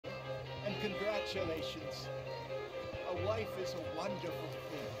Congratulations. A wife is a wonderful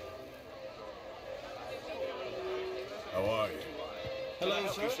thing. How are you? Hello,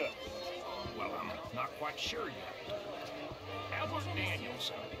 sir. Well, I'm not quite sure yet. Albert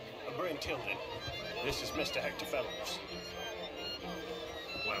Daniels. Brent Tilden. This is Mr. Hector Fellows.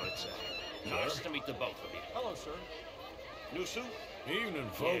 Well, it's nice to meet the both of you. Hello, sir. New suit? Evening,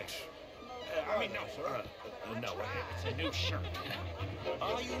 folks. No, it's a new shirt.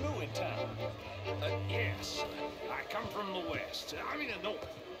 Are you new in town? Yes, I come from the west. I mean the north.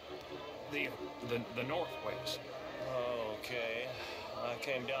 The northwest. Okay. I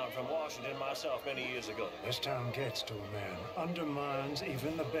came down from Washington myself many years ago. This town gets to a man, undermines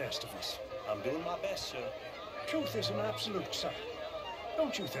even the best of us. I'm doing my best, sir. Truth is an absolute, sir.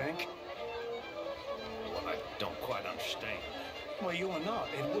 Don't you think? Well, I don't quite understand. Well, you are not,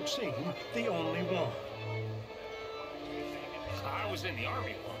 it would seem, the only one. I was in the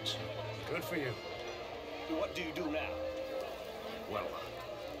army once. Good for you. What do you do now? Well,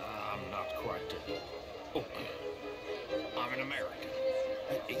 I'm not quite... Oh, I'm an American.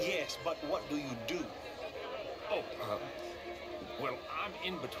 Yes, but what do you do? Oh, well, I'm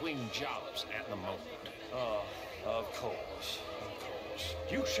in between jobs at the moment. Oh, of course.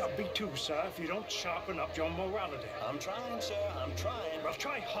 You shall be too, sir, if you don't sharpen up your morality. I'm trying, sir. I'm trying. Well,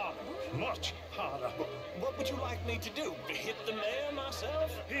 try harder. Much harder. What would you like me to do? Hit the mayor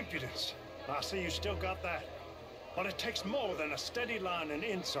myself? Impudence. I see you still got that. But it takes more than a steady line in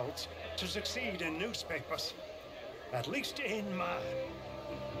insults to succeed in newspapers. At least in mine.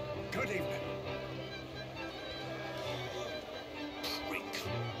 Good evening.